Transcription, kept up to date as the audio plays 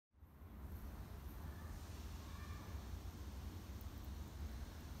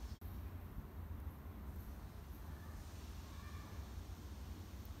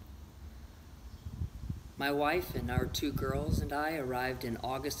My wife and our two girls and I arrived in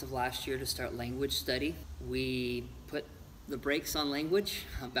August of last year to start language study. We put the brakes on language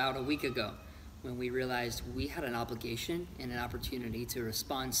about a week ago when we realized we had an obligation and an opportunity to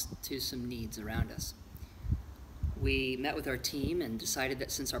respond to some needs around us. We met with our team and decided that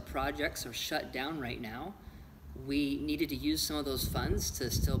since our projects are shut down right now, we needed to use some of those funds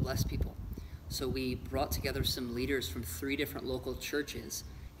to still bless people. So we brought together some leaders from 3 different local churches,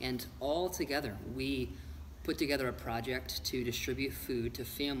 and all together we put together a project to distribute food to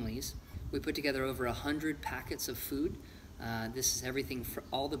families. We put together over 100 packets of food. This is everything for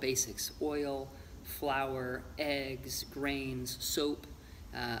all the basics: oil, flour, eggs, grains, soap,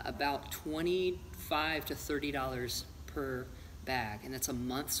 about $25 to $30 per bag, and that's a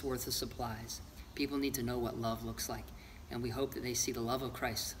month's worth of supplies. People need to know what love looks like, and we hope that they see the love of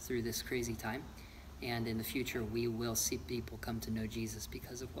Christ through this crazy time, and in the future we will see people come to know Jesus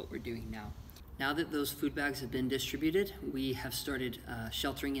because of what we're doing now. Now that those food bags have been distributed, we have started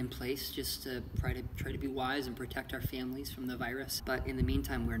sheltering in place just to try to be wise and protect our families from the virus. But in the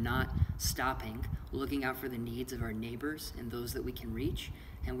meantime, we're not stopping, looking out for the needs of our neighbors and those that we can reach.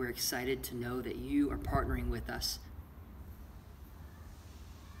 And we're excited to know that you are partnering with us